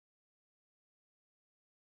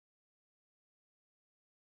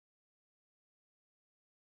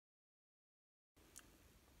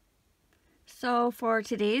So for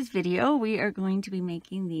today's video, we are going to be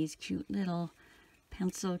making these cute little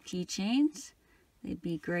pencil keychains. They'd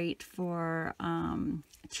be great for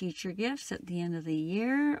teacher gifts at the end of the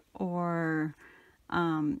year, or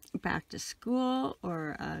back to school,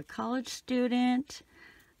 or a college student.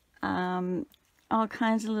 All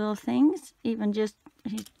kinds of little things, even just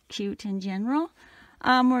cute in general.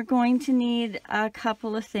 We're going to need a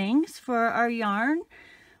couple of things for our yarn.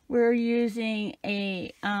 We're using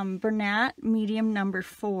a Bernat medium number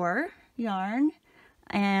 4 yarn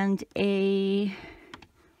and a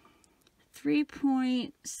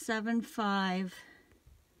 3.75, I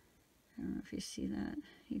don't know if you see that,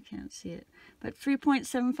 you can't see it, but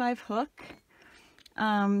 3.75 hook.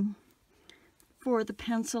 For the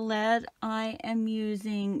pencil lead, I am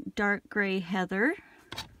using dark gray heather.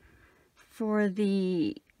 For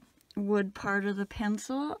the wood part of the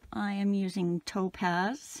pencil, I am using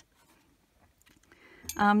topaz.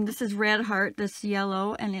 This is red heart, this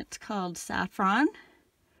yellow, and it's called saffron.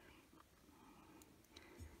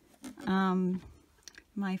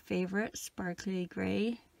 My favorite, sparkly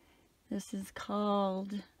gray. This is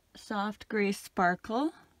called soft gray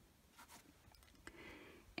sparkle.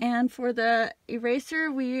 And for the eraser,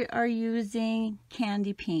 we are using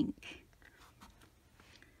candy pink.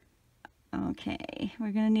 Okay,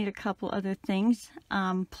 we're going to need a couple other things.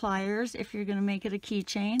 Pliers, if you're going to make it a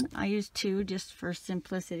keychain. I use 2 just for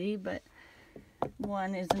simplicity, but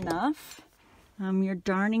 1 is enough. Your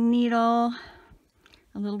darning needle,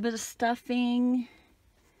 a little bit of stuffing,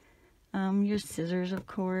 your scissors, of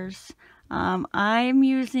course. I'm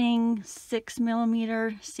using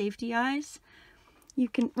 6mm safety eyes. You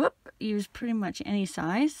can use pretty much any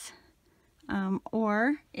size.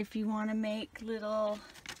 Or if you want to make little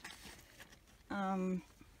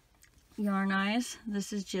yarn eyes,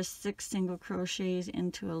 this is just 6 single crochets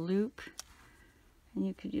into a loop, and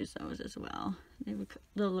you could use those as well.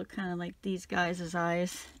 They'll look kind of like these guys'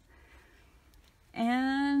 eyes.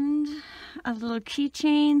 And a little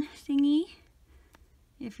keychain thingy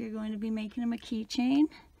if you're going to be making them a keychain.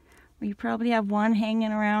 Or you probably have one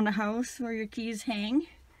hanging around a house where your keys hang.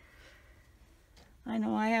 I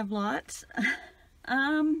know I have lots.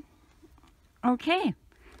 Okay,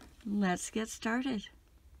 let's get started.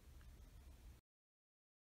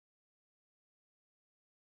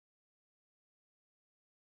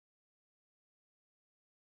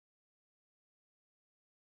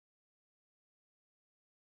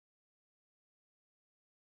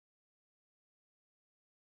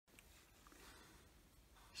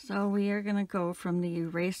 So we are going to go from the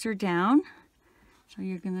eraser down. So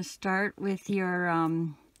you're going to start with your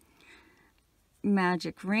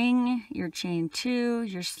magic ring, your chain 2,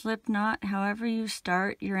 your slip knot, however you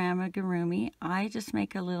start your amigurumi. I just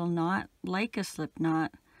make a little knot like a slip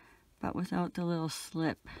knot, but without the little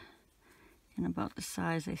slip, and about the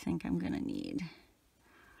size I think I'm going to need.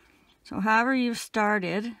 So however you've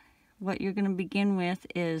started, what you're going to begin with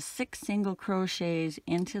is 6 single crochets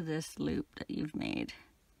into this loop that you've made.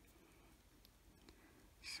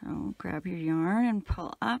 So grab your yarn and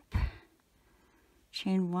pull up,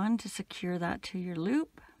 chain 1 to secure that to your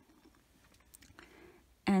loop,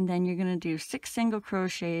 and then you're going to do 6 single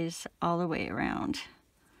crochets all the way around.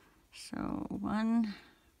 So 1,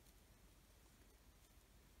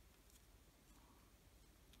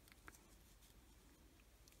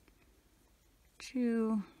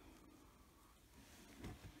 2,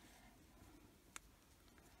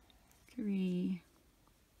 3,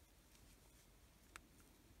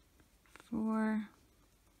 4,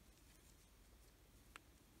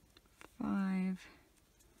 5,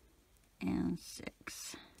 and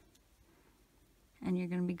 6. And you're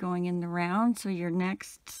going to be going in the round, so your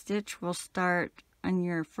next stitch will start on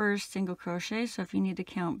your first single crochet. So if you need to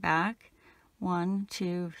count back, 1,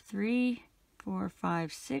 2, 3, 4,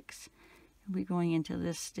 5, 6, you'll be going into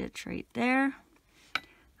this stitch right there.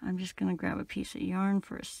 I'm just going to grab a piece of yarn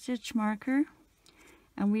for a stitch marker,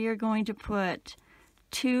 and we are going to put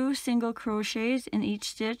 2 single crochets in each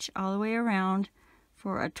stitch all the way around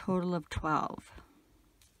for a total of 12.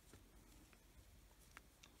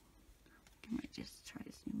 I might just try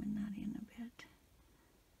zooming that in a bit.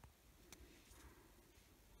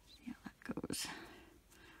 See how that goes.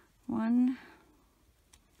 1,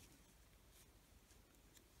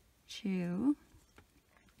 2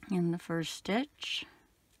 in the first stitch,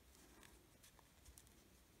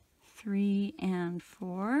 3 and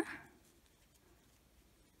 4.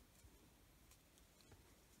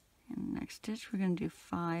 In the next stitch, we're going to do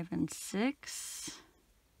 5 and 6.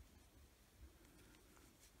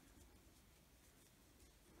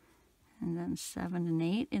 And then 7 and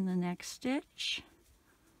 8 in the next stitch.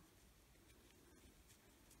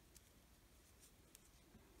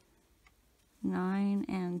 9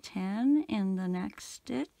 and 10 in the next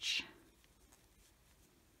stitch,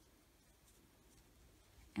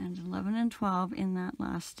 and 11 and 12 in that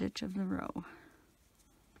last stitch of the row.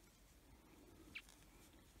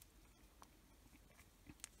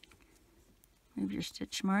 Move your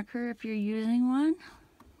stitch marker if you're using one.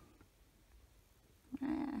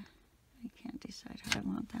 I can't decide how I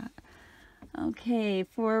want that. Okay,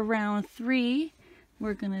 for round 3,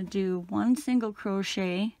 we're going to do 1 single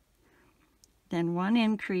crochet, then 1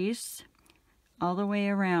 increase all the way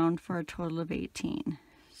around for a total of 18.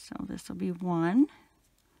 So this will be 1,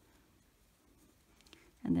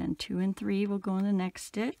 and then 2 and 3 will go in the next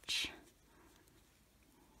stitch.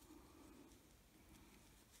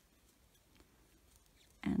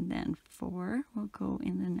 And then 4 will go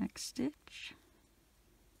in the next stitch.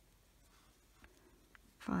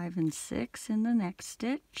 5 and 6 in the next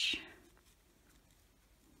stitch.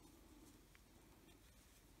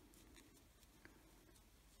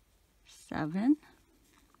 7,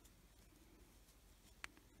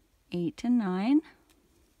 8 and 9.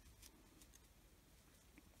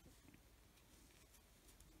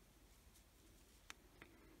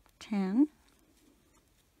 10,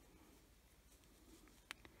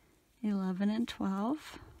 11 and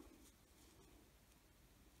 12.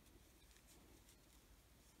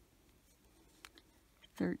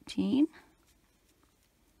 13,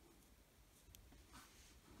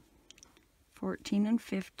 14 and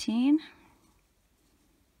 15,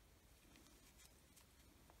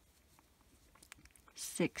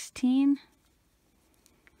 16,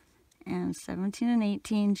 and 17 and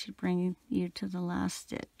 18 should bring you to the last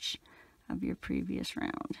stitch of your previous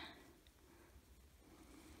round.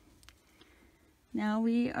 Now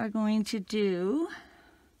we are going to do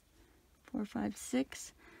 4, 5,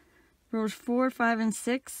 6. Rows 4, 5, and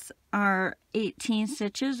 6 are 18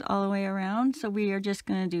 stitches all the way around, so we are just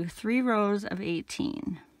going to do 3 rows of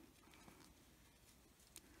 18.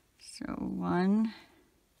 So 1,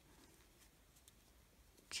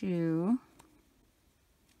 2,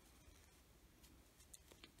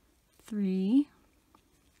 3,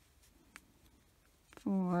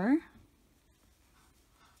 4,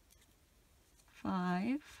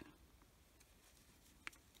 5,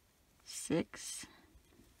 6,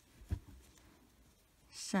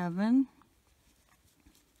 7,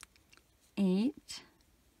 8,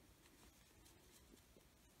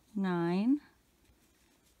 9,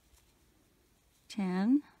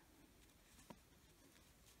 10,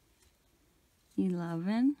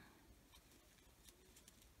 11,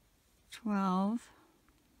 12,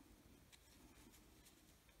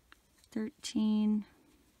 13,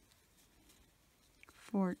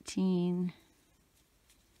 14,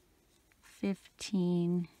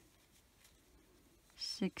 15,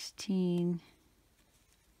 16,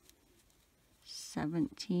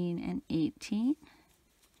 17, and 18.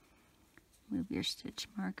 Move your stitch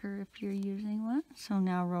marker if you're using one. So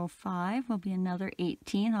now row 5 will be another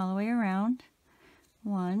 18 all the way around.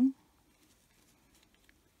 1,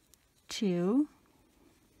 2,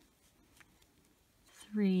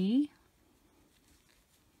 3,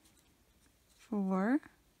 4,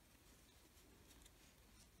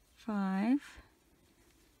 5,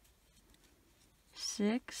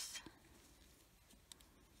 6,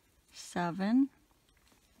 7,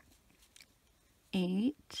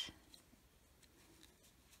 8,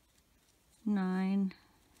 9,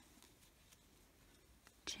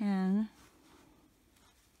 10,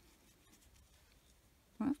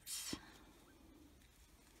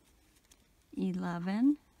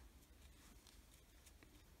 11,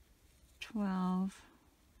 12,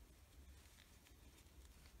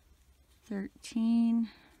 13,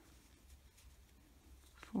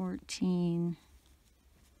 14,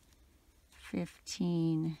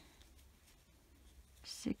 15,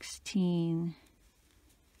 16,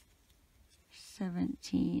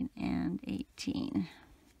 17, and 18.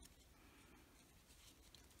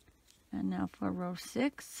 And now for row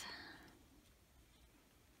 6,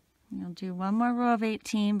 we'll do one more row of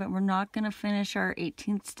 18, but we're not going to finish our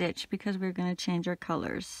 18th stitch because we're going to change our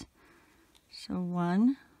colors. So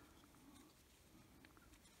 1,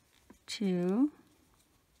 2,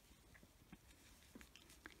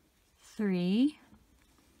 3,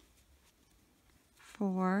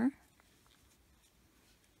 4,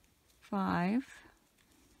 5,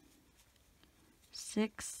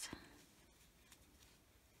 6,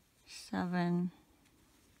 7,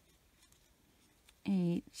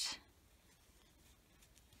 8,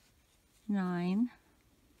 9,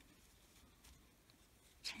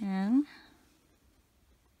 10,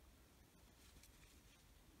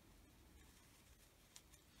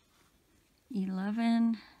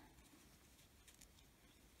 11,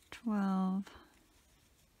 12,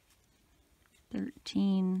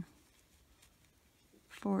 13,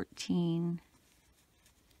 14,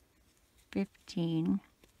 15,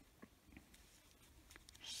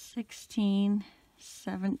 16,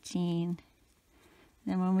 17.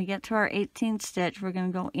 Then when we get to our 18th stitch, we're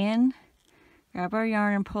going to go in, grab our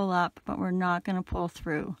yarn and pull up, but we're not going to pull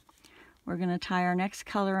through. We're going to tie our next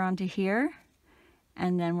color onto here,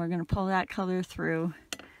 and then we're going to pull that color through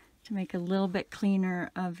to make a little bit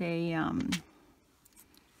cleaner of a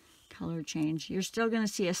color change. You're still going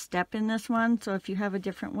to see a step in this one, so if you have a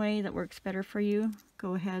different way that works better for you,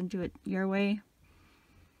 go ahead and do it your way.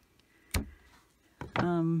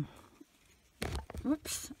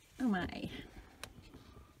 Whoops, oh my.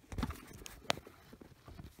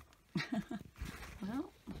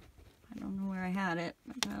 Well, I don't know where I had it,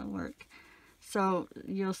 but that'll work. So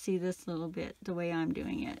you'll see this little bit, the way I'm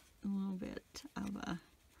doing it, a little bit of a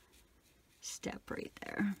step right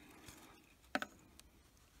there.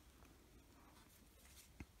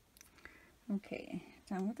 Okay,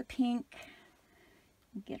 done with the pink.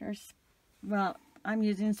 Get our, well, I'm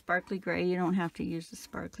using sparkly gray. You don't have to use the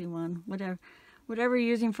sparkly one. Whatever you're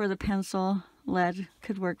using for the pencil lead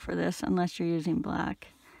could work for this, unless you're using black.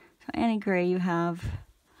 So any gray you have.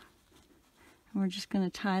 And we're just going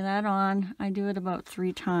to tie that on. I do it about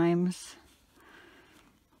 3 times.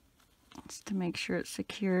 Just to make sure it's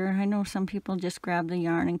secure. I know some people just grab the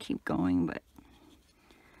yarn and keep going, but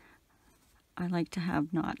I like to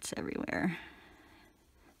have knots everywhere.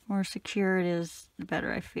 The more secure it is, the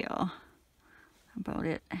better I feel about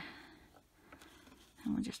it. And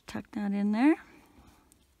we'll just tuck that in there.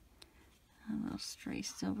 A little stray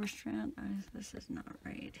silver strand. This is not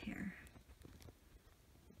right here.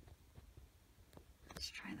 Let's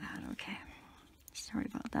try that. Okay. Sorry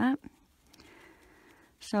about that.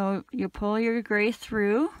 So you pull your gray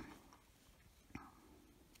through,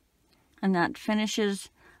 and that finishes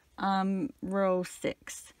row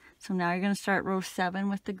 6. So now you're going to start row 7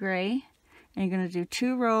 with the gray, and you're going to do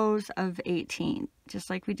 2 rows of 18, just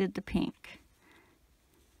like we did the pink.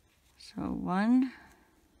 So 1,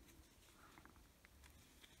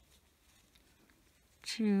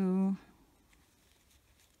 2,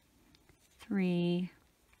 3,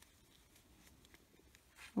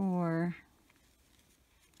 4,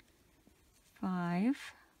 5,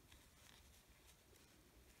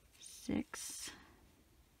 6,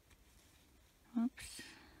 oops,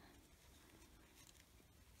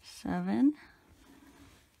 7,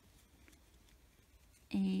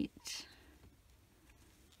 8,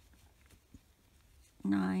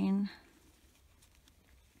 9,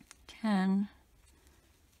 10,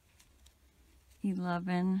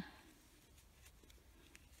 11,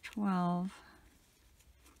 12,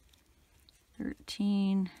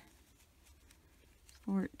 13,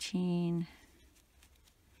 14,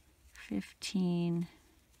 15,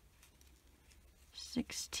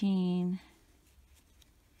 16,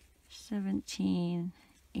 17,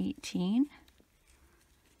 18.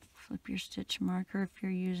 Flip your stitch marker if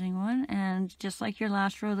you're using one, and just like your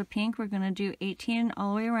last row of the pink, we're going to do 18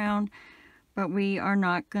 all the way around, but we are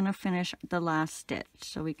not going to finish the last stitch,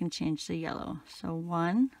 so we can change the yellow. So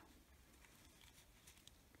 1,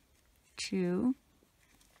 2,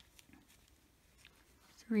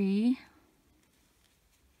 3,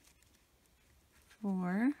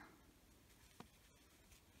 4,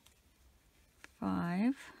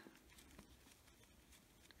 5,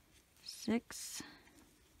 6,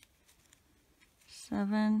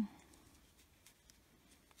 7,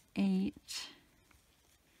 8,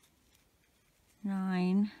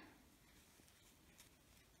 9,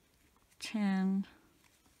 10,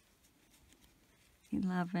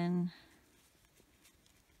 11,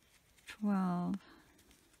 12,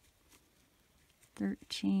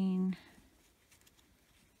 13,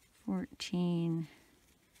 14,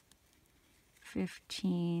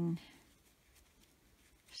 15,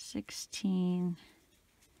 16,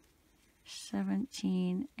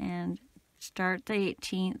 17, and start the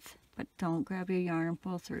 18th, but don't grab your yarn and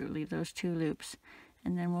pull through. Leave those 2 loops,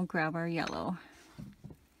 and then we'll grab our yellow.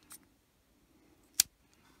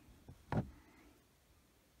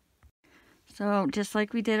 So just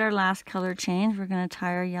like we did our last color change, we're going to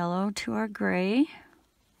tie our yellow to our gray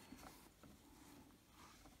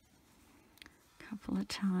a couple of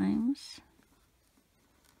times.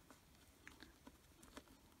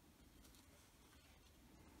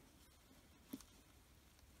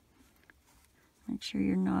 Make sure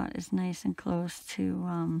your knot is nice and close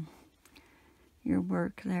to your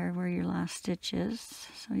work there where your last stitch is,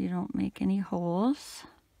 so you don't make any holes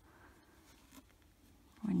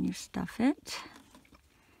when you stuff it.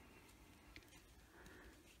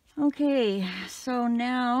 Okay, so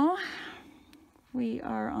now we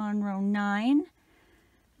are on row 9.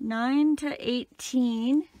 9 to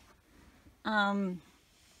 18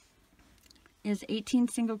 is 18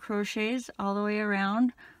 single crochets all the way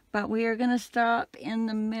around, but we are going to stop in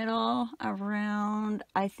the middle around,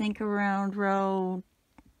 I think around row,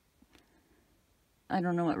 I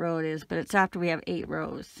don't know what row it is, but it's after we have 8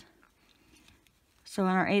 rows. So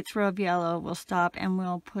on our 8th row of yellow, we'll stop and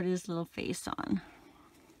we'll put his little face on.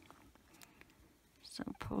 So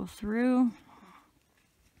pull through.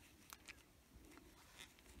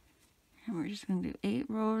 And we're just going to do 8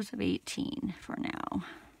 rows of 18 for now.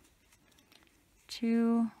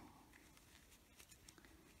 2,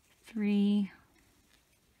 3,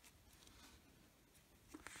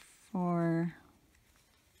 4,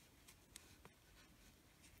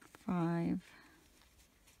 5,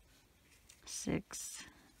 6,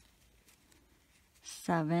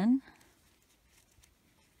 7,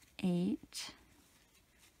 8,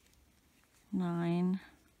 9,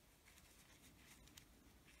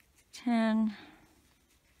 10,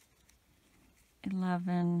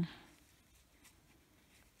 11,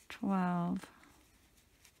 12,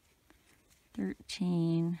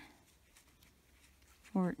 13,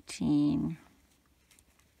 14,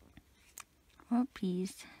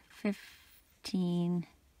 whoopies, 15,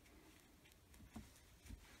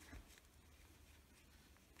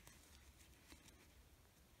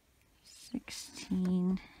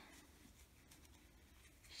 16,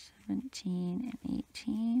 17, and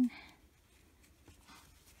 18.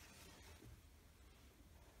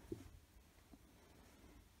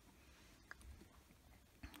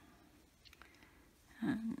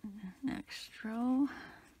 And next row,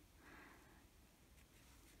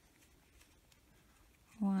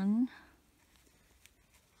 1,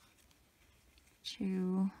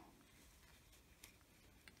 2,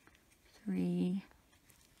 3,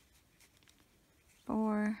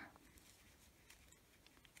 4,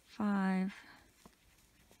 5,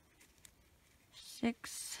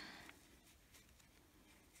 6,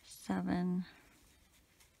 7,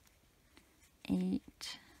 8,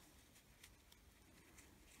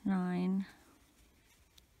 9,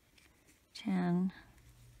 10,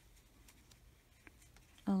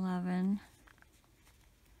 11,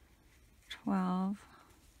 12,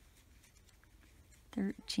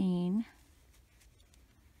 13,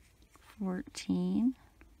 14,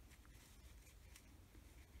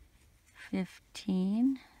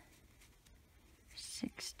 15,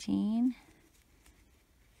 16,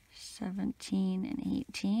 17, and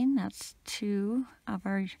 18. That's 2 of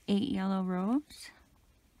our 8 yellow rows.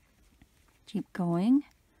 Keep going.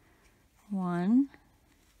 1,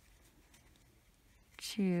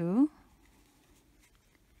 2,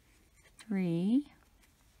 3,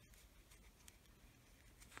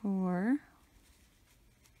 4,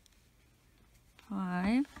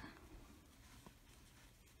 5,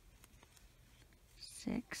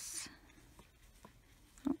 6,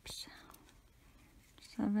 oops,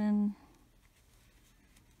 7,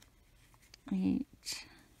 8,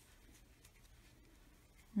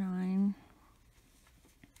 9,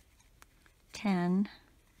 10,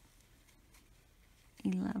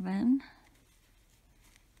 11,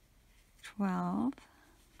 12,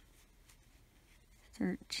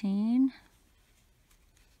 13,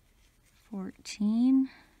 14,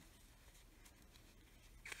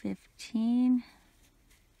 15,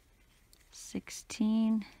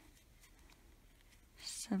 16,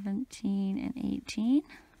 17, and 18.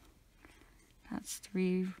 That's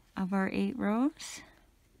 3 of our 8 rows.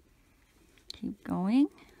 Keep going.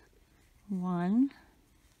 1,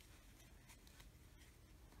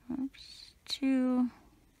 oops, 2,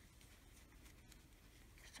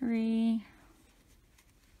 3,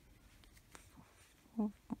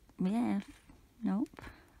 4, yeah, nope,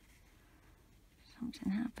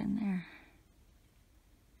 something happened there.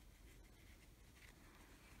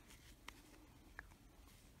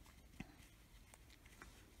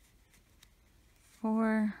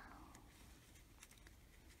 4,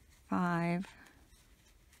 5,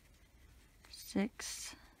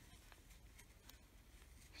 6,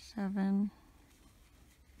 7,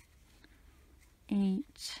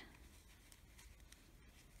 8,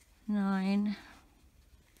 9,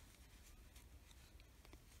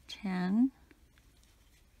 10,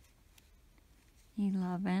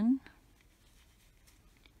 11,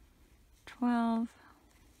 12,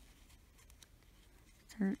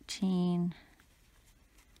 13,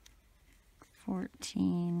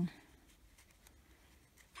 14,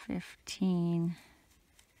 15,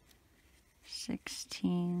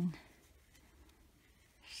 16,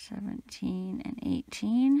 17, and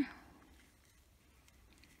 18.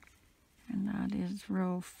 And that is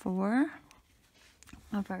row 4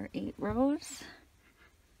 of our 8 rows.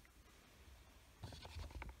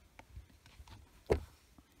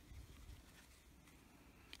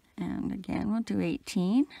 again, we'll do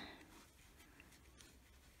 18.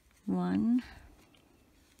 1,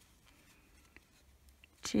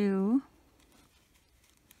 2,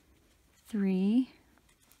 3,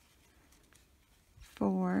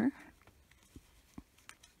 4,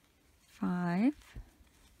 5,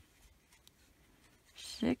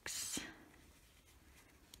 6,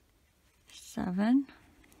 7,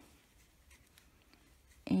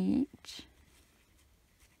 8,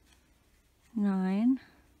 9,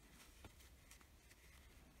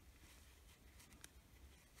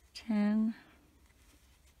 10,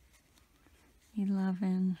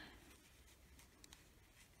 11,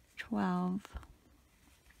 12,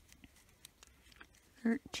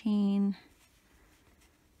 13,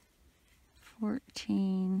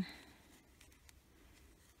 14,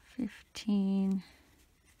 15,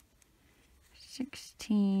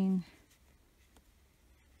 16,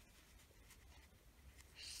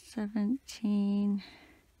 17,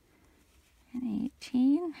 and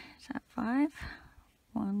 18. Is that 5?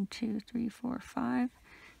 1, 2, 3, 4, 5.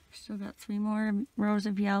 Still got 3 more rows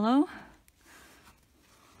of yellow.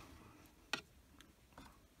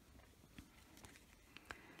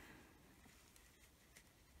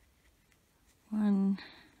 One,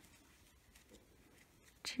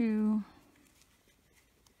 2,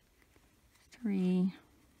 3,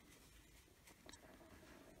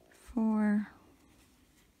 4,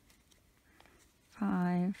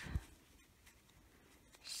 5,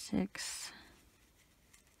 6,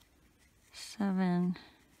 7,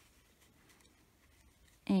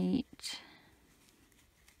 8,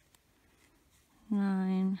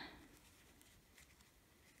 9,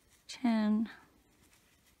 10,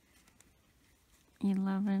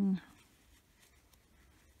 11,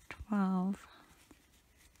 12,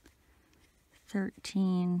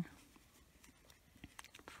 13,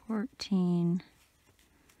 14,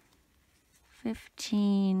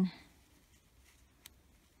 15,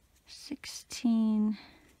 16,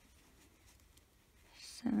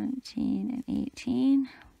 17, and 18.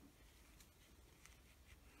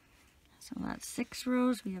 So that's 6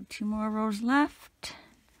 rows. We have 2 more rows left.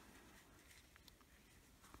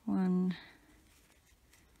 1,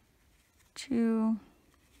 2,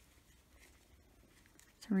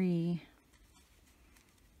 3,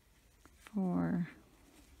 4,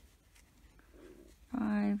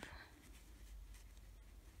 5,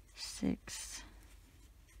 6,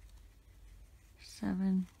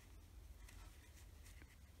 7,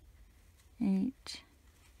 8,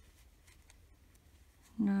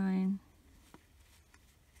 9,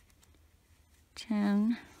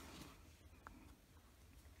 10,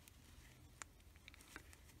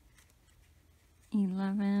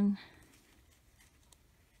 11,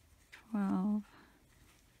 12,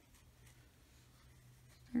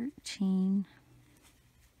 13,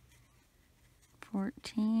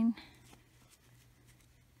 14,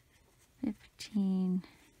 15,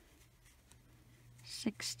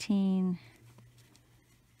 16,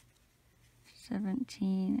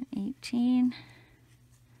 17, and 18.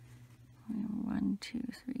 1, 2,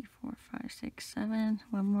 3, 4, 5, 6, 7.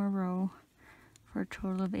 1 more row for a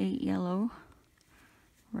total of 8 yellow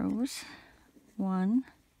rows. 1,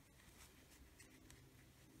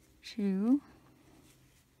 2,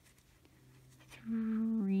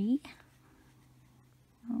 3.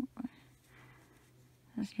 Oh,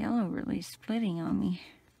 this yellow really splitting on me.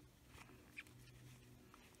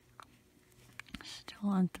 Still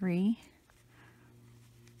on 3,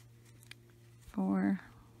 4,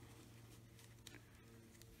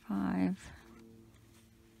 5,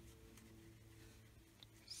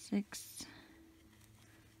 6,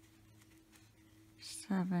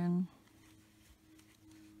 7,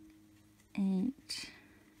 8,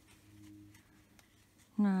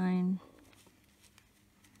 9,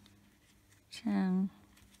 10,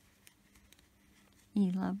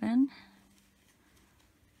 11,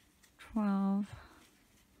 12,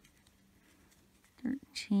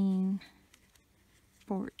 13,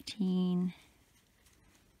 14,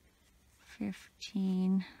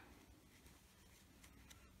 15,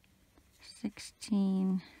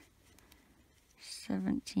 16,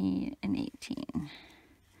 17, and 18.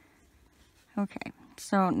 Okay,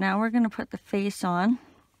 so now we're going to put the face on.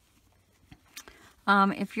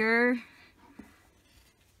 If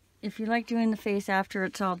you like doing the face after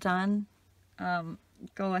it's all done,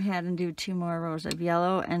 go ahead and do 2 more rows of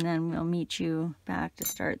yellow, and then we'll meet you back to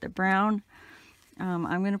start the brown.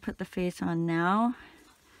 I'm going to put the face on now,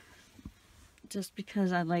 just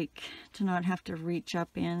because I like to not have to reach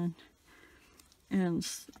up in, and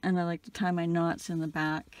I like to tie my knots in the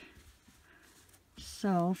back.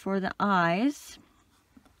 So for the eyes,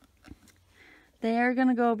 they're going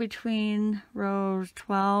to go between rows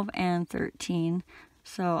 12 and 13.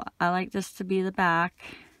 So I like this to be the back.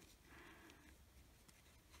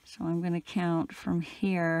 So I'm going to count from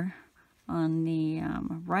here on the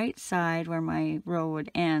right side where my row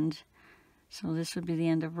would end. So this would be the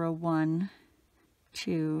end of row 1,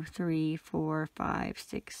 2, 3, 4, 5,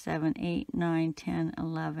 6, 7, 8, 9, 10,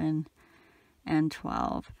 11, and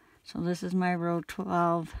 12. So this is my row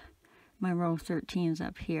 12. My row 13 is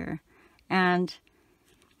up here. And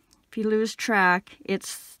if you lose track,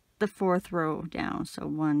 it's the 4th row down. So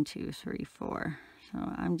 1, 2, 3, 4. So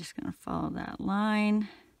I'm just going to follow that line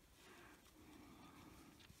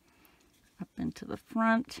up into the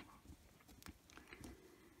front.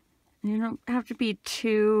 You don't have to be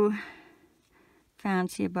too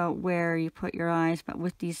fancy about where you put your eyes, but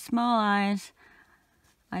with these small eyes,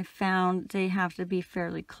 I found they have to be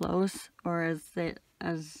fairly close, or as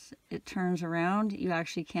it turns around, you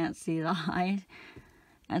actually can't see the eye.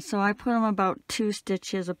 And so I put them about 2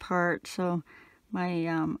 stitches apart. So my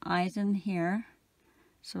eye's in here.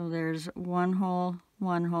 So there's one hole,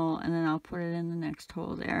 and then I'll put it in the next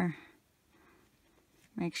hole there.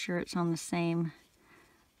 Make sure it's on the same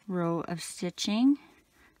row of stitching.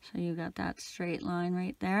 So you got that straight line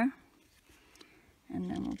right there.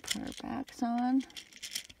 And then we'll put our backs on.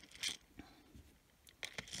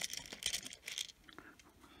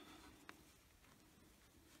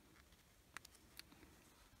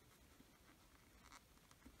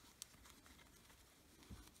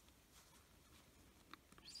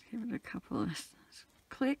 Just give it a couple of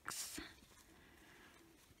clicks.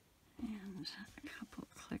 And a couple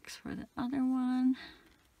of clicks for the other one.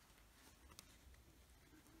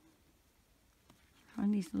 I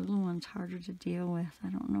find these little ones harder to deal with. I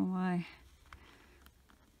don't know why.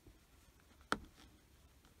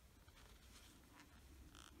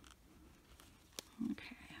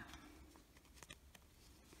 Okay.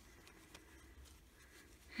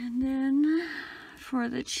 And then for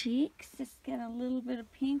the cheeks, just get a little bit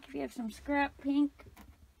of pink. If you have some scrap pink,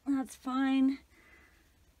 that's fine.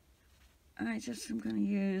 I just am going to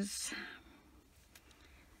use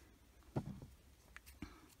a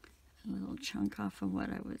little chunk off of what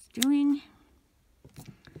I was doing.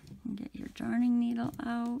 And get your darning needle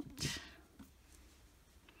out.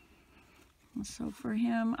 And so for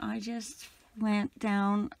him, I just went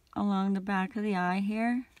down along the back of the eye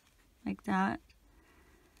here, like that.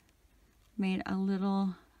 Made a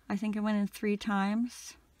little, I think I went in 3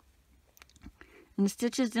 times. And the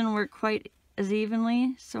stitches didn't work quite as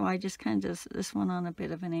evenly, so I just kind of did this one on a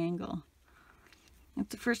bit of an angle. It's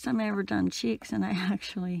the first time I ever done cheeks, and I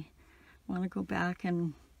actually want to go back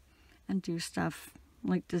and do stuff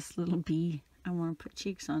like this little bee. I want to put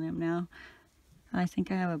cheeks on him now. I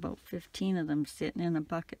think I have about 15 of them sitting in a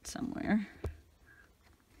bucket somewhere.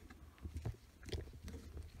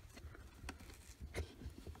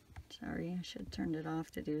 Sorry, I should have turned it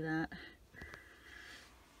off to do that.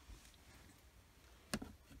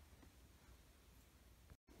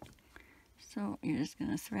 So you're just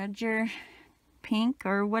going to thread your pink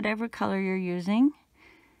or whatever color you're using.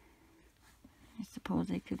 I suppose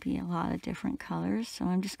they could be a lot of different colors. So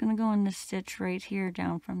I'm just going to go in this stitch right here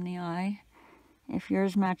down from the eye. If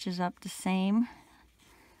yours matches up the same.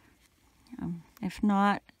 If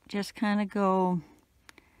not, just kind of go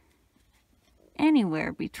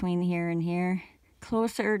anywhere between here and here.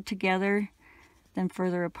 Closer together than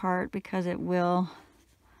further apart, because it will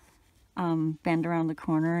bend around the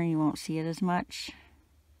corner and you won't see it as much.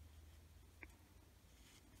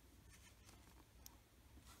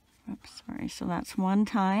 Oops, sorry. So that's 1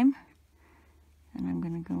 time. And I'm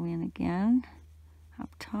going to go in again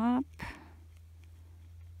up top.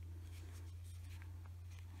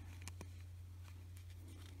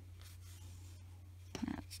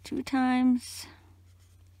 That's 2 times.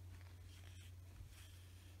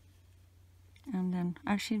 And then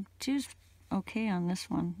actually 2's okay on this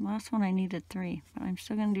one. Last one I needed 3, but I'm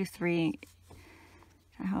still going to do 3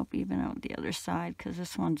 to help even out the other side, because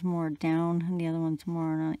this one's more down and the other one's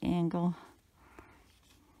more on an angle.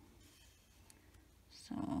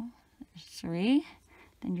 So there's 3.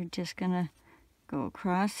 Then you're just going to go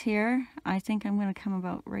across here. I think I'm going to come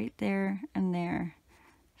about right there and there.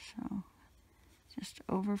 So just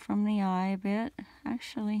over from the eye a bit.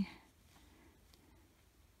 Actually,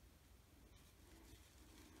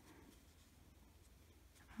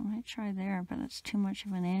 I might try there, but that's too much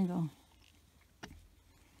of an angle.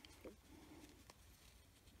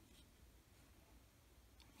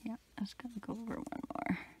 Yeah, that's going to go over one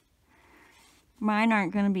more. Mine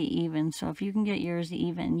aren't going to be even, so if you can get yours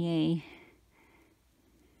even, yay.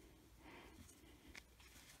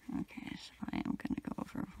 Okay, so I am going to go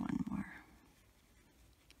over one more.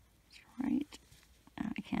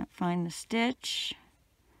 find the stitch.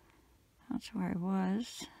 That's where I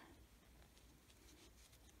was.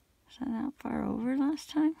 Is that not far over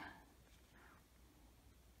last time?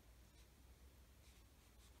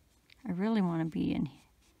 I really want to be in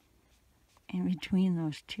between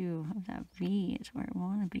those two. That V is where I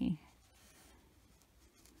want to be.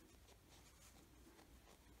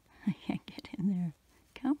 I can't get in there.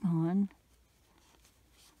 Come on.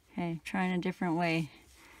 Okay, trying a different way.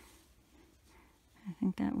 I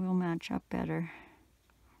think that will match up better.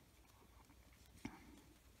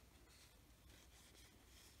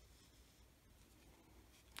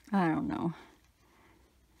 I don't know.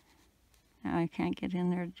 Now I can't get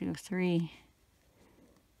in there to do 3.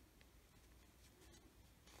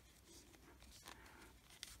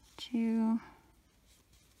 2.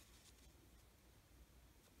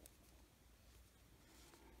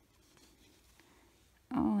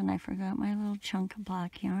 Oh, and I forgot my little chunk of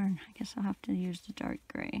black yarn. I guess I'll have to use the dark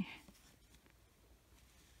gray.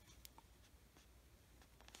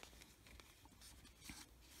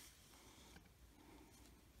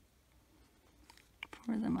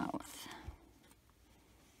 For the mouth.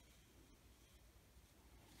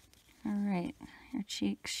 All right, your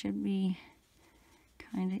cheeks should be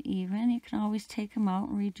kind of even. You can always take them out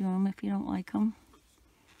and redo them if you don't like them,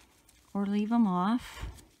 or leave them off.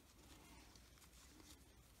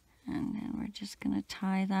 And then we're just going to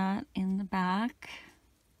tie that in the back.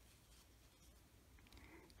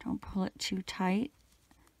 Don't pull it too tight,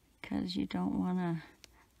 because you don't want to,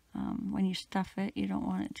 when you stuff it, you don't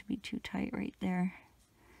want it to be too tight right there.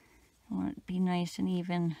 You want it to be nice and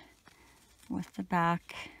even with the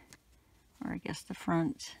back, or I guess the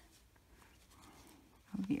front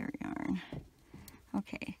of your yarn.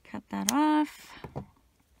 Okay, cut that off.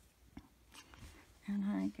 And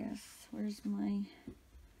I guess, where's my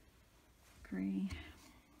gray?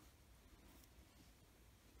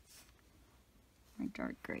 My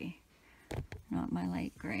dark gray, not my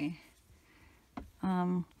light gray.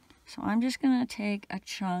 So I'm just gonna take a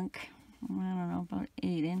chunk, I don't know, about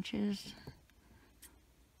 8 inches.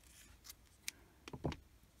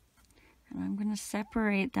 And I'm gonna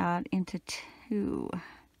separate that into 2.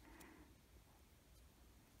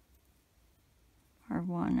 Or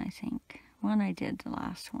 1, I think. 1 I did the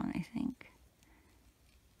last one, I think.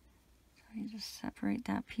 So you just separate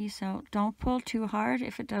that piece out. Don't pull too hard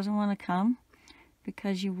if it doesn't want to come,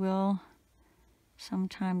 because you will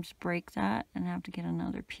sometimes break that and have to get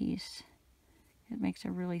another piece. It makes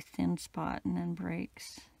a really thin spot and then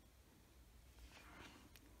breaks.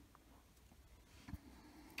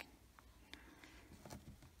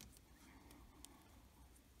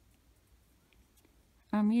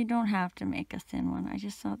 You don't have to make a thin one. I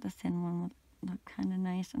just thought the thin one would look kind of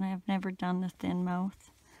nice, and I have never done the thin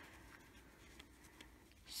mouth.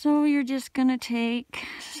 So you're just going to take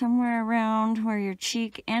somewhere around where your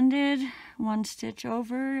cheek ended, 1 stitch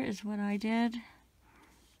over is what I did.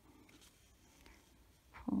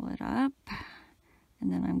 Pull it up,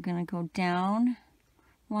 and then I'm going to go down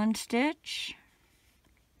 1 stitch.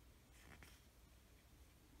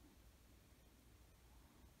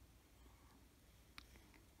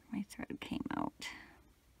 My thread came out.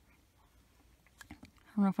 I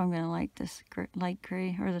don't know if I'm going to like this light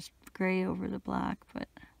gray or this gray over the black, but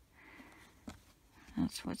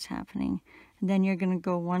that's what's happening. And then you're going to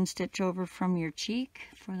go 1 stitch over from your cheek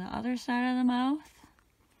for the other side of the mouth.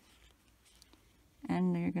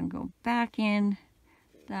 And you're going to go back in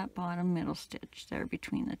that bottom middle stitch there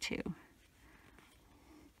between the 2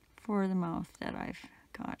 for the mouth that I've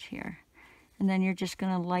got here. And then you're just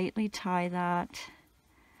going to lightly tie that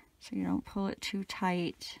so you don't pull it too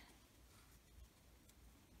tight.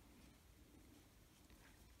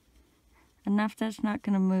 Enough that's not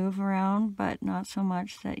going to move around, but not so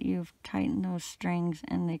much that you've tightened those strings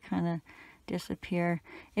and they kind of disappear.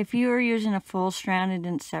 If you were using a full strand and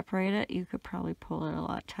didn't separate it, you could probably pull it a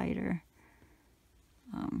lot tighter.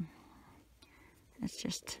 It's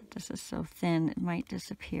just, this is so thin, it might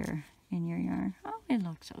disappear in your yarn. Oh, it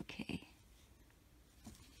looks okay.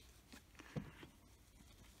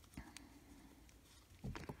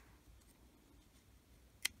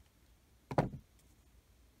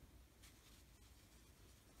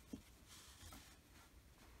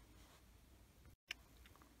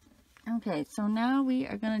 Okay, so now we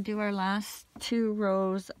are going to do our last 2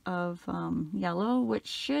 rows of yellow, which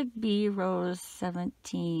should be rows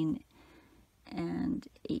 17 and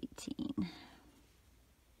 18.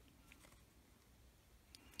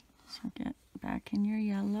 So get back in your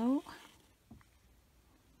yellow.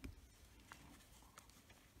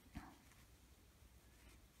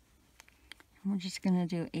 And we're just going to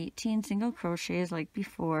do 18 single crochets like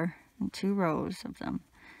before, and 2 rows of them.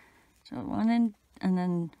 So 1 and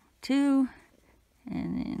then 2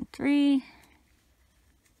 and then 3.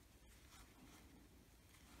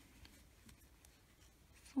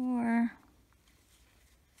 4,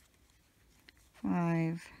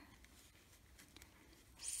 5,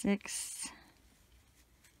 6,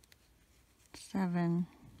 7,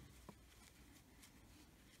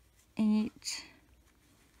 8,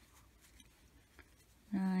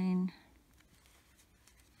 9,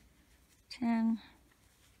 10,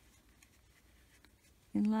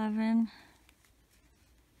 11,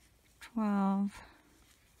 12,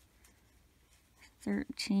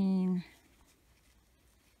 13,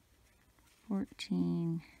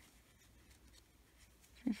 14,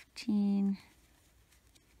 15,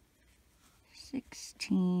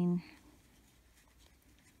 16,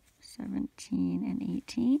 17, and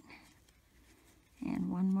 18.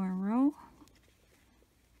 And one more row.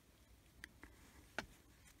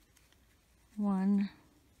 1,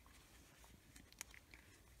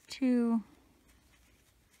 2,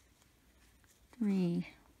 3,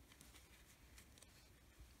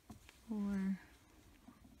 4,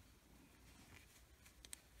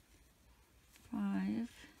 5,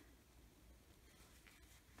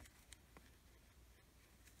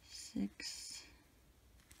 6,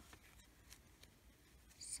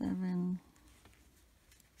 7,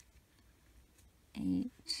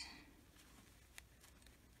 8,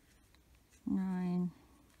 9,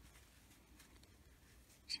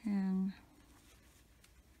 10,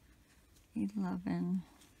 11,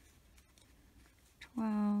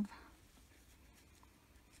 12,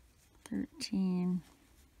 13,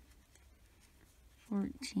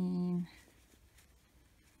 14,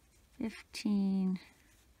 15,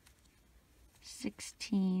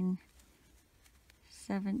 16,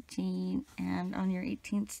 17, and on your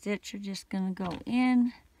 18th stitch you're just going to go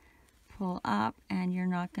in, pull up, and you're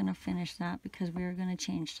not going to finish that because we're going to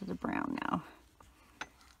change to the brown now.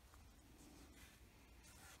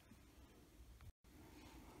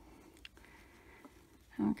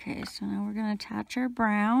 Okay, so now we're going to attach our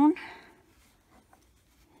brown.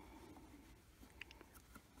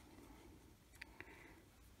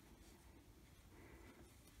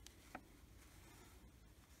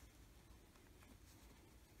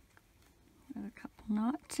 Got a couple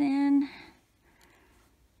knots in.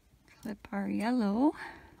 Clip our yellow.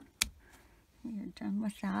 We are done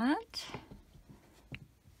with that.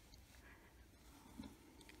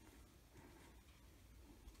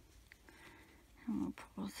 And we'll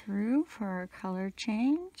pull through for our color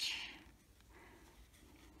change.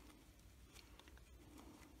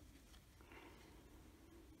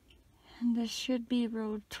 And this should be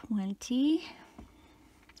row 20.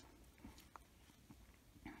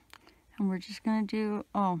 And we're just going to do,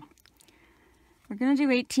 we're going to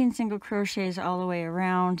do 18 single crochets all the way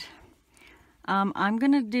around. I'm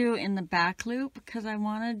going to do in the back loop because I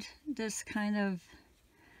wanted this kind of,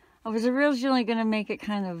 I was originally going to make it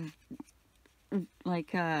kind of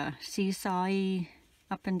like a seesaw-y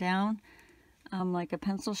up and down, like a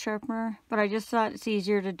pencil sharpener, but I just thought it's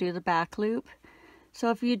easier to do the back loop.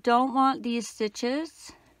 So if you don't want these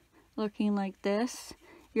stitches looking like this,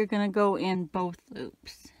 you're going to go in both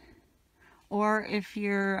loops. Or if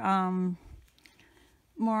you're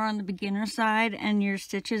more on the beginner side and your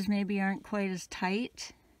stitches maybe aren't quite as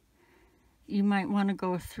tight, you might want to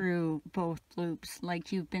go through both loops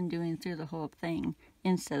like you've been doing through the whole thing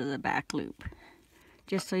instead of the back loop,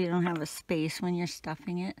 just so you don't have a space when you're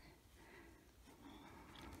stuffing it.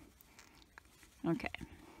 Okay,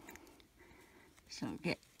 so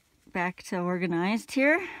get back to organized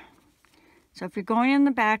here. So if you're going in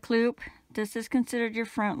the back loop, this is considered your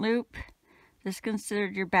front loop, this is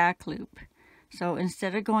considered your back loop. So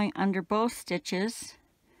instead of going under both stitches,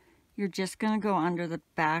 you're just going to go under the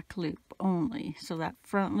back loop only. So that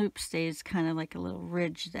front loop stays kind of like a little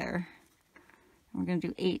ridge there. We're going to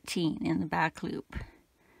do 18 in the back loop.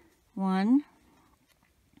 1,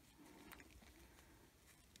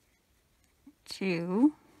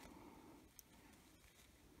 2,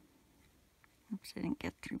 oops, I didn't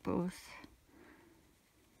get through both.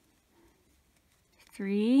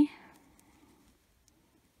 3,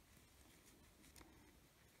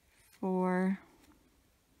 4,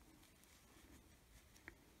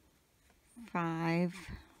 5,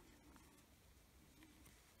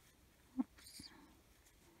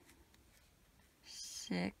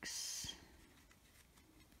 6.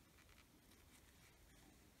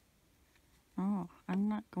 Oh, I'm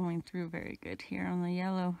not going through very good here on the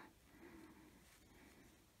yellow.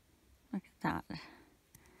 Look at that.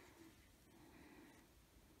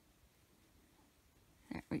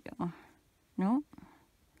 There we go. Nope.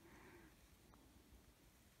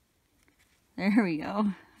 There we go.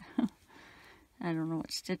 I don't know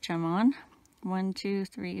what stitch I'm on. 1, 2,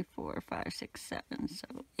 3, 4, 5, 6, 7.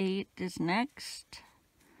 So 8 is next.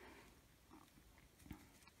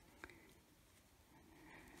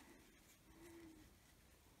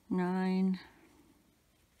 Nine,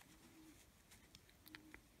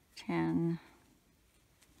 10,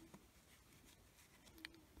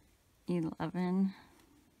 11,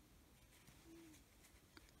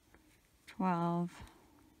 12,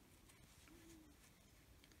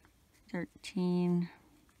 13,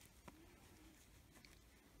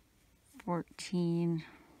 14,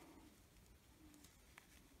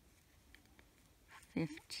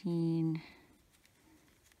 15,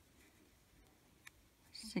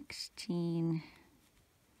 16,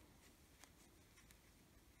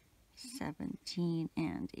 17,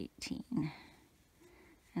 and 18.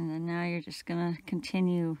 And then now you're just going to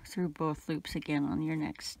continue through both loops again on your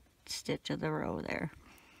next stitch of the row there.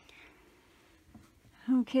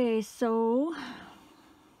 Okay, so,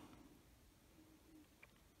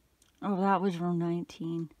 oh, that was row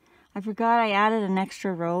 19. I forgot I added an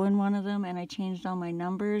extra row in one of them, and I changed all my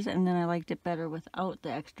numbers, and then I liked it better without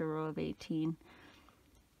the extra row of 18.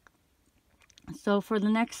 So for the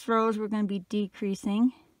next rows, we're going to be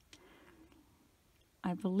decreasing.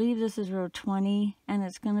 I believe this is row 20, and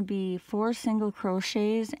it's going to be 4 single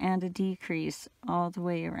crochets and a decrease all the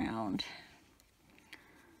way around.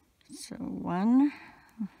 So 1,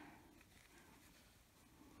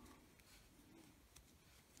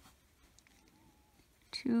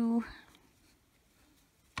 2,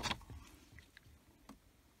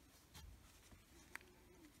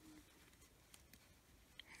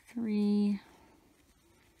 3,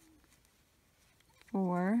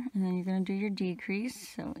 4, and then you're going to do your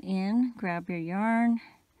decrease. So in, grab your yarn,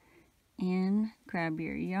 in, grab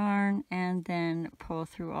your yarn, and then pull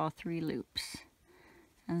through all 3 loops.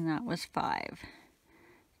 And that was 5.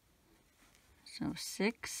 So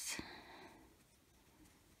 6,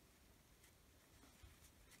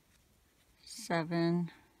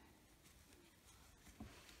 7,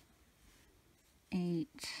 8,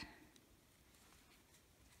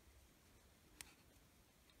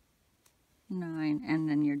 9, and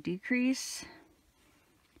then your decrease.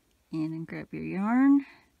 In and grab your yarn,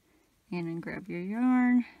 in and grab your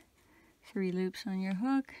yarn, 3 loops on your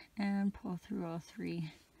hook, and pull through all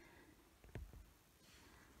 3.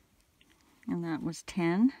 And that was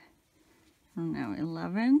 10. And now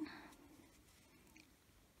 11,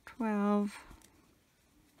 12,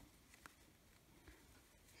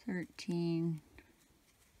 13,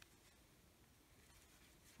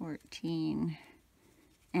 14,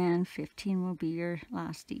 and 15 will be your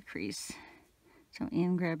last decrease. So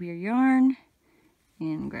in, grab your yarn,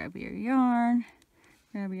 in, grab your yarn,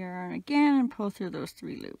 grab your yarn again, and pull through those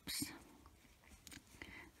 3 loops.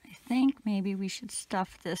 I think maybe we should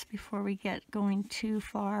stuff this before we get going too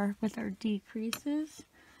far with our decreases.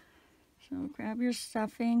 So grab your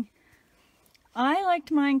stuffing. I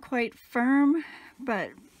liked mine quite firm,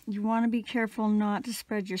 but you want to be careful not to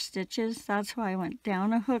spread your stitches. That's why I went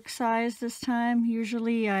down a hook size this time.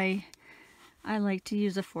 Usually I like to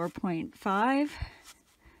use a 4.5,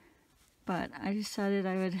 but I decided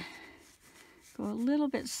I would go a little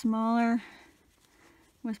bit smaller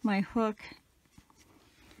with my hook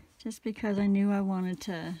just because I knew I wanted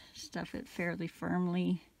to stuff it fairly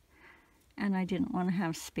firmly and I didn't want to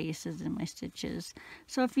have spaces in my stitches.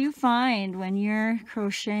 So if you find when you're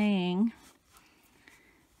crocheting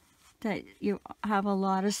that you have a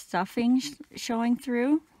lot of stuffing showing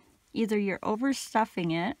through, either you're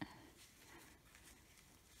overstuffing it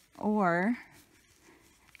or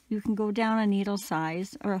you can go down a needle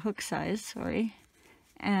size or a hook size, sorry,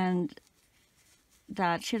 and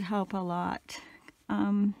that should help a lot.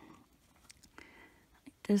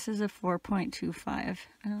 This is a 4.25. I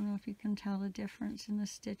don't know if you can tell the difference in the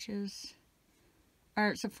stitches. Or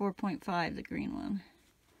it's a 4.5, the green one.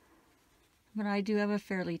 But I do have a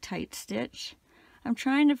fairly tight stitch. I'm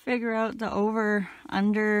trying to figure out the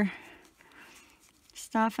over-under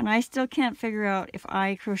stuff, and I still can't figure out if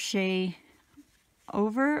I crochet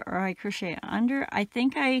over or I crochet under. I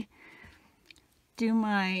think I do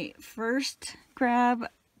my first grab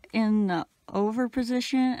in the over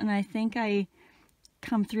position, and I think I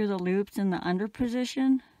come through the loops in the under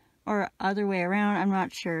position, or other way around. I'm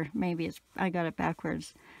not sure. Maybe I got it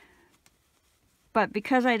backwards. But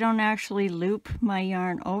because I don't actually loop my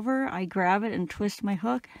yarn over, I grab it and twist my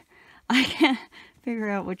hook. I can't figure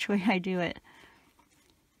out which way I do it.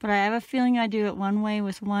 But I have a feeling I do it one way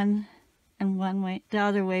with one and the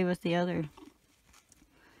other way with the other.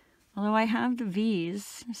 Although I have the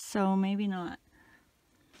V's, so maybe not.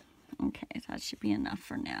 Okay, that should be enough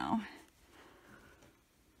for now.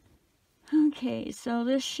 Okay, so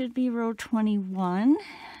this should be row 21,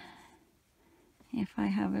 if I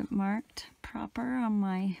have it marked proper on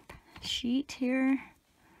my sheet here.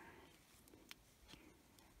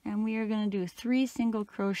 And we are going to do 3 single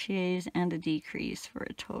crochets and a decrease for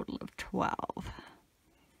a total of 12.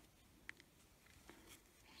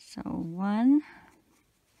 So 1,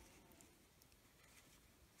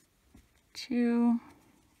 2,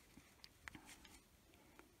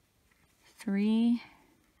 3,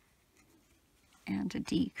 and a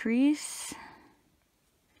decrease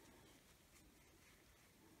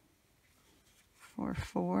for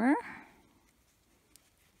 4,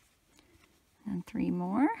 and 3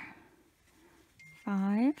 more,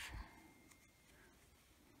 5,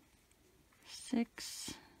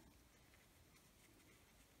 6,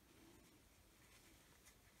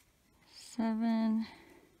 7,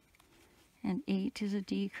 and 8 is a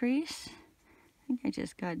decrease. I think I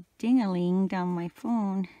just got ding-a-ling on my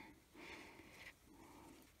phone.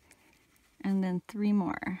 And then 3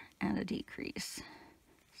 more and a decrease.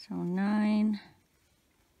 So 9,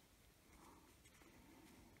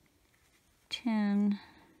 10,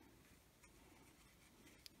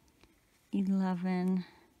 11,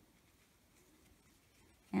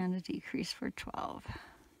 and a decrease for 12.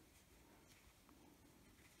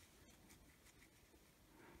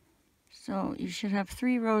 So you should have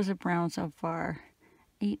 3 rows of brown so far.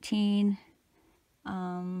 18,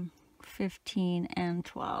 15, and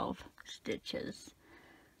 12 stitches.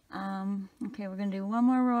 Okay, we're going to do 1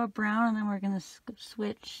 more row of brown, and then we're going to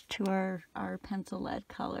switch to our pencil lead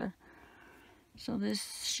color. So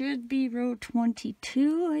this should be row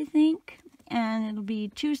 22, I think, and it'll be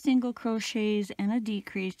 2 single crochets and a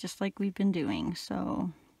decrease, just like we've been doing.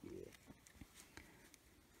 So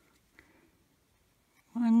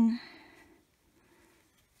 1,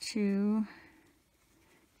 2,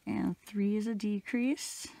 and 3 is a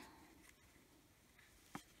decrease.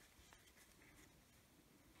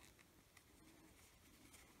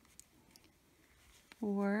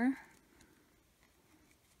 4,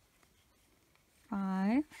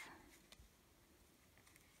 5,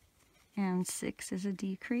 and 6 is a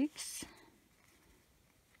decrease.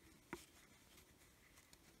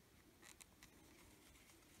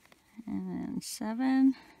 And then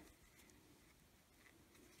 7,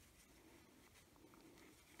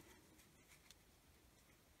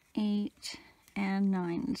 8, and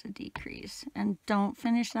 9 is a decrease. And don't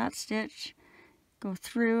finish that stitch. Go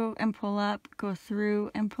through and pull up, go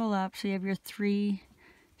through and pull up, so you have your 3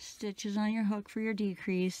 stitches on your hook for your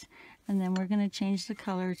decrease, and then we're going to change the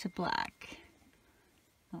color to black.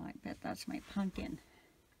 Oh, I bet that's my pumpkin.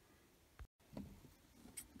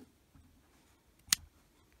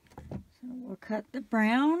 So we'll cut the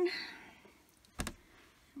brown,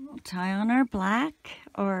 we'll tie on our black,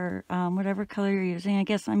 or whatever color you're using. I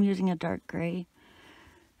guess I'm using a dark gray.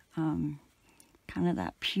 Kind of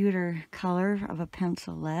that pewter color of a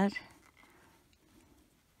pencil lead.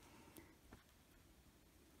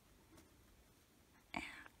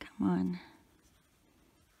 Come on.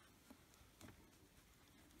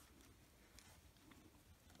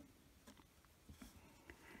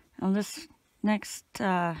 Now this next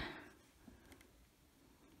couple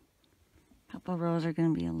rows are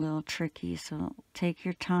going to be a little tricky, so take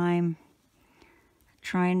your time.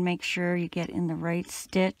 Try and make sure you get in the right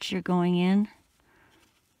stitch you're going in.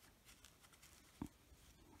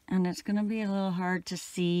 And it's going to be a little hard to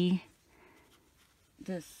see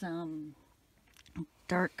this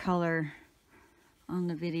dark color on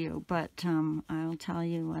the video, but I'll tell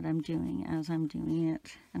you what I'm doing as I'm doing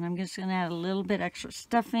it. And I'm just going to add a little bit extra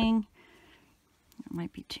stuffing. It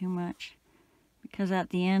might be too much, because at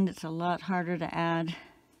the end it's a lot harder to add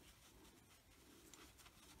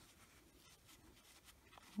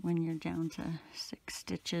when you're down to 6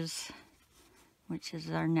 stitches, which is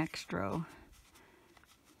our next row.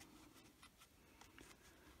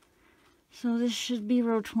 So this should be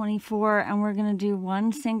row 24, and we're going to do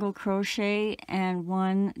 1 single crochet and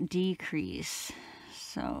 1 decrease.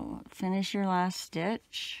 So finish your last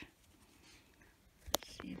stitch. Let's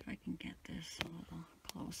see if I can get this a little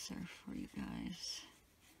closer for you guys.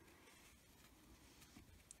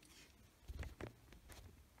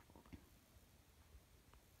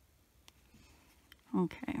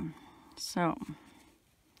 Okay, so,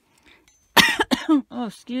 oh,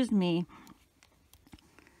 excuse me.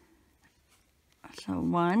 So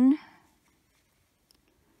 1,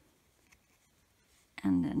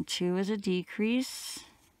 and then 2 is a decrease.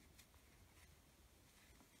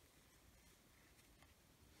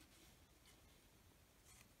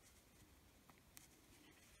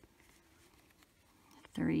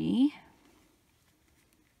 3,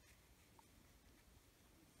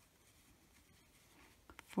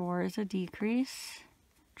 4 is a decrease.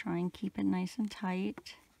 Try and keep it nice and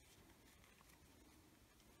tight.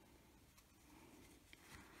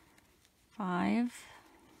 5.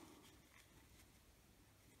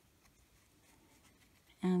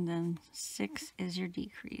 And then 6 is your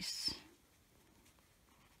decrease.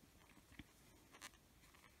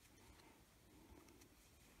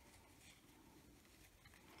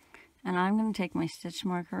 And I'm going to take my stitch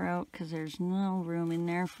marker out because there's no room in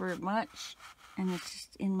there for much, and it's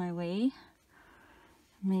just in my way.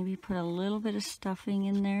 Maybe put a little bit of stuffing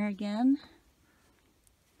in there again.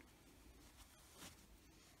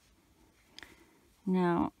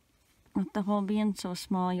 Now, with the hole being so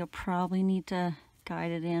small, you'll probably need to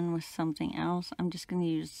guide it in with something else. I'm just going to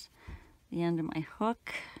use the end of my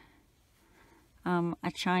hook.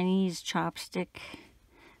 A Chinese chopstick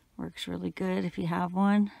works really good if you have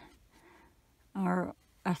one, or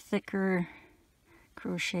a thicker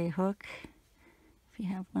crochet hook if you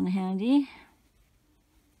have one handy.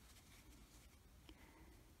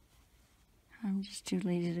 I'm just too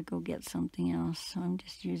lazy to go get something else, so I'm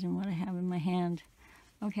just using what I have in my hand.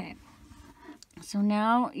 Okay, so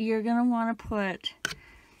now you're going to want to put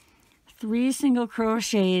 3 single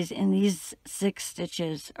crochets in these 6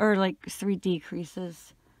 stitches, or like 3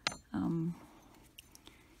 decreases.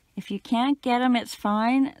 If you can't get them, it's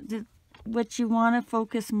fine. What you want to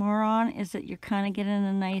focus more on is that you're kind of getting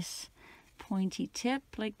a nice pointy tip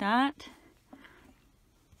like that.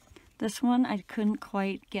 This one I couldn't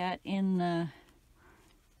quite get in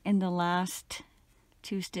the last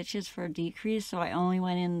 2 stitches for a decrease, so I only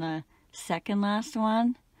went in the second last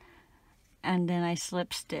one, and then I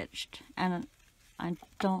slip stitched, and I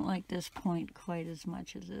don't like this point quite as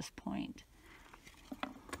much as this point.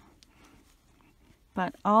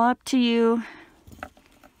 But all up to you.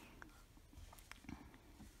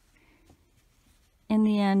 In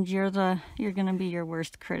the end, you're going to be your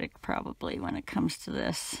worst critic probably when it comes to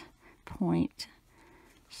this point.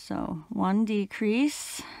 So 1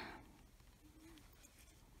 decrease.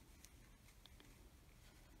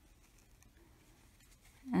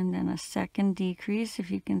 And then a second decrease. If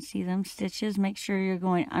you can see them stitches, make sure you're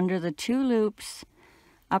going under the 2 loops,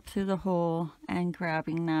 up through the hole, and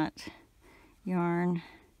grabbing that yarn.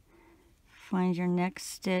 Find your next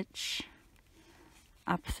stitch,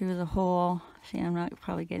 up through the hole. See, I'm not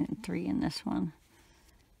probably getting 3 in this one.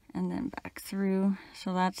 And then back through.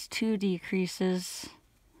 So that's 2 decreases.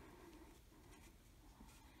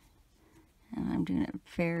 And I'm doing it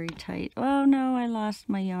very tight. Oh no, I lost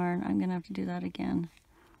my yarn. I'm gonna have to do that again.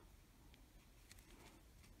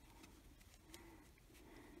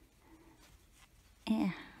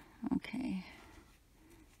 Yeah, okay.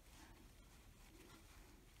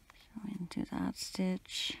 So into that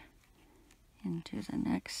stitch, into the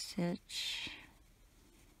next stitch.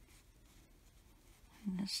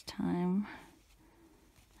 And this time,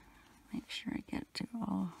 make sure I get to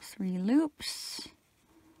all 3 loops.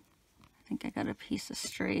 I think I got a piece of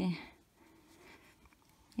stray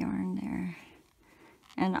yarn there.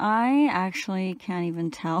 And I actually can't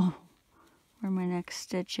even tell where my next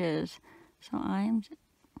stitch is. So what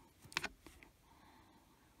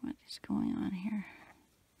is going on here?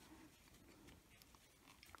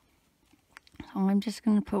 So I'm just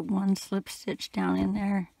going to put 1 slip stitch down in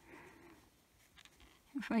there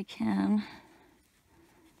if I can.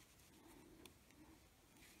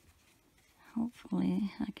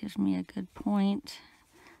 Hopefully that gives me a good point.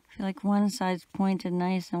 I feel like one side's pointed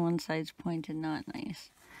nice and one side's pointed not nice.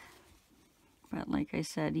 But like I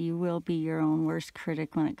said, you will be your own worst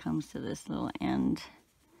critic when it comes to this little end.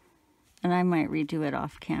 And I might redo it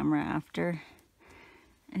off camera after.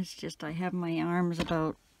 It's just I have my arms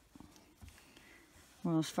about,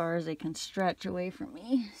 well, as far as they can stretch away from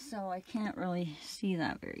me, so I can't really see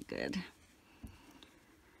that very good.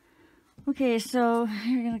 Okay, so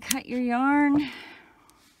you're going to cut your yarn.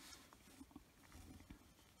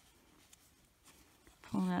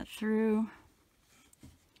 Pull that through.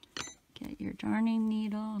 Get your darning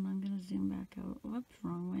needle, and I'm going to zoom back out. Whoops,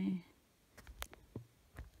 wrong way.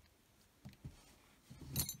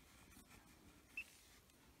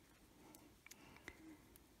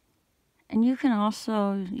 And you can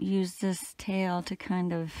also use this tail to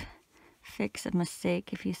kind of fix a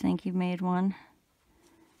mistake if you think you've made one.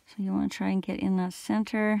 So you want to try and get in that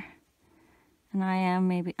center. And I'm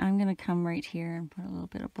going to come right here and put a little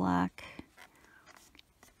bit of black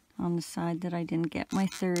on the side that I didn't get my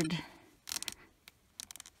 3rd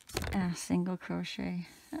single crochet.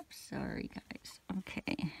 Oops, sorry guys.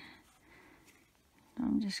 Okay.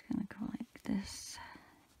 I'm just going to go like this.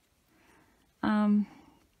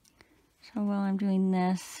 So while I'm doing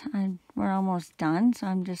this, we're almost done, so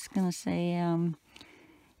I'm just going to say,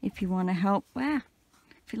 if you want to help,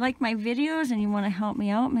 if you like my videos and you want to help me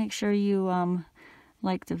out, make sure you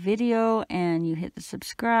like the video and you hit the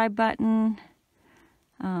subscribe button.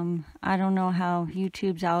 I don't know how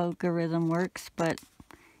YouTube's algorithm works, but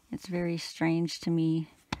it's very strange to me.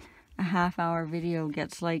 A half-hour video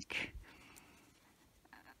gets like,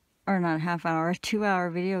 or not a half-hour, a 2-hour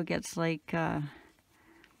video gets like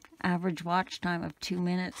average watch time of 2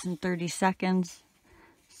 minutes and 30 seconds.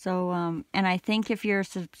 So, and I think if you're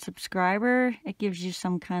a subscriber, it gives you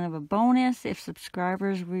some kind of a bonus if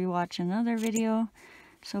subscribers rewatch another video.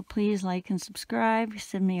 So please like and subscribe.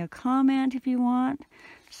 Send me a comment if you want.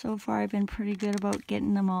 So far I've been pretty good about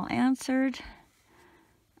getting them all answered.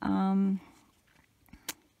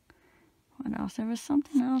 What else? There was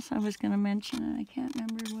something else I was going to mention and I can't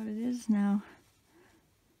remember what it is now.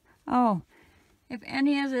 Oh, if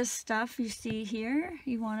any of this stuff you see here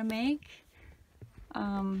you want to make,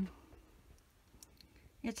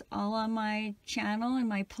 it's all on my channel and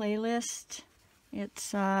my playlist.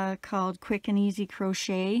 It's called Quick and Easy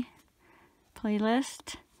Crochet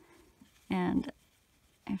playlist. And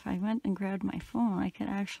if I went and grabbed my phone, I could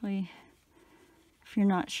actually, if you're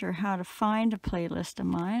not sure how to find a playlist of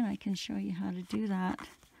mine, I can show you how to do that.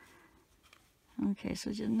 Okay,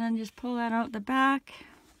 so then just pull that out the back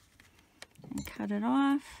and cut it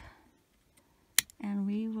off. And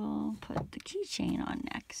we will put the keychain on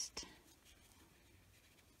next.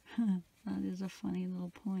 That is a funny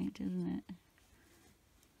little point, isn't it?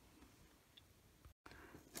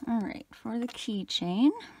 Alright, for the keychain,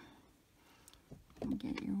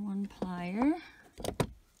 get your one plier.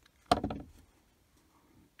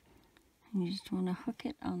 And you just want to hook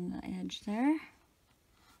it on the edge there.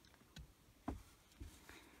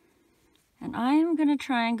 And I'm going to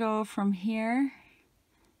try and go from here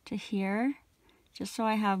to here, just so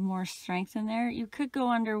I have more strength in there. You could go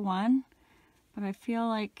under one, but I feel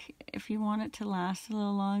like if you want it to last a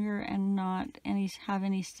little longer and not have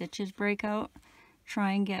any stitches break out,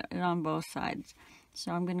 try and get it on both sides.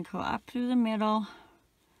 So I'm going to go up through the middle,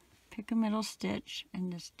 pick a middle stitch,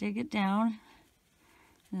 and just dig it down.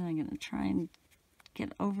 And then I'm going to try and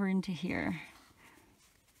get over into here.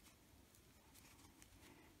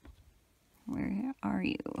 Where are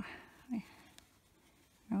you?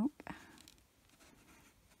 Nope. I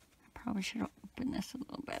probably should open this a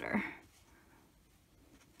little better.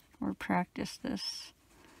 Or practice this.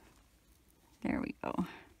 There we go.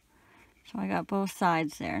 So I got both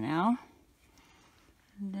sides there now.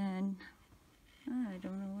 And then, I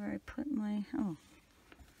don't know where I put my,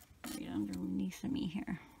 right underneath of me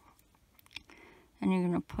here. And you're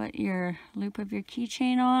going to put your loop of your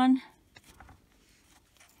keychain on.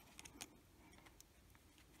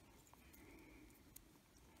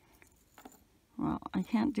 Well, I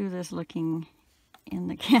can't do this looking in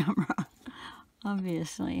the camera,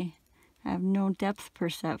 obviously. I have no depth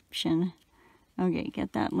perception. Okay,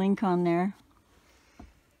 get that link on there.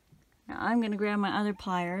 Now I'm going to grab my other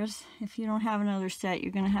pliers. If you don't have another set,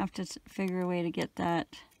 you're going to have to figure a way to get that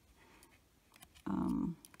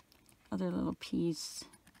other little piece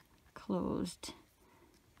closed.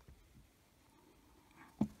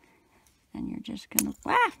 And you're just going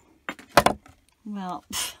to, well,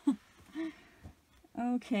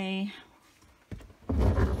 okay.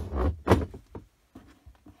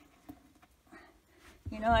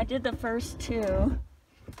 You know, I did the first two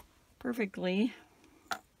perfectly.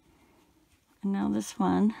 And now this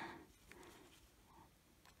one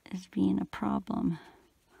is being a problem.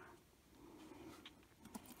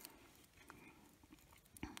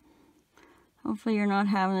 Hopefully you're not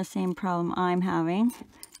having the same problem I'm having.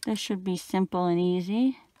 This should be simple and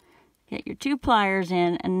easy. Get your two pliers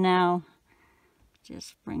in and now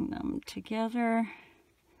just bring them together.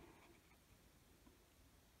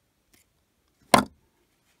 Can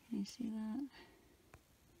you see that?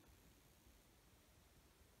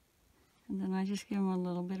 And then I just give them a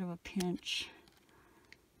little bit of a pinch.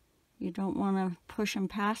 You don't want to push them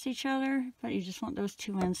past each other, but you just want those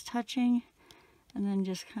two ends touching. And then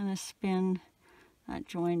just kind of spin that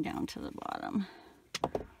join down to the bottom.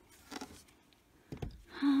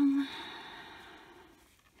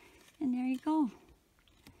 And there you go.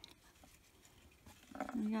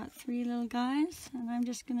 We got three little guys, and I'm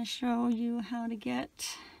just going to show you how to get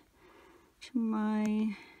to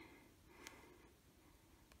my,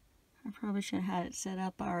 I probably should have had it set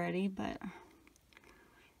up already, but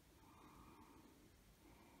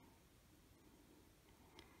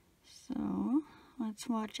so let's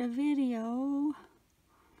watch a video.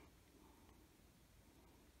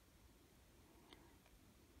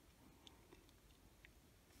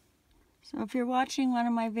 So if you're watching one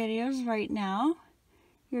of my videos right now,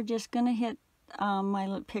 you're just going to hit my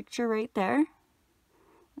little picture right there.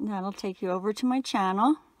 And that'll take you over to my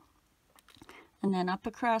channel. And then up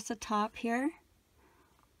across the top here,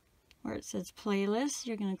 where it says playlist,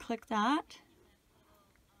 you're going to click that.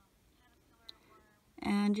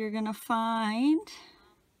 And you're going to find,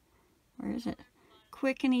 where is it?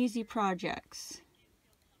 Quick and easy projects.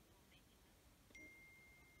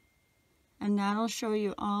 And that'll show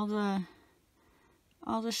you all the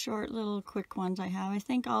short little quick ones I have. I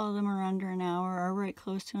think all of them are under an hour or right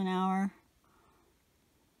close to an hour.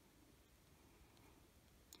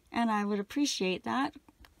 And I would appreciate that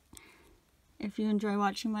if you enjoy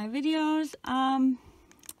watching my videos.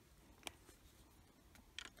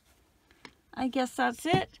 I guess that's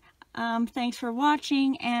it. Thanks for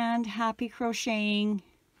watching and happy crocheting.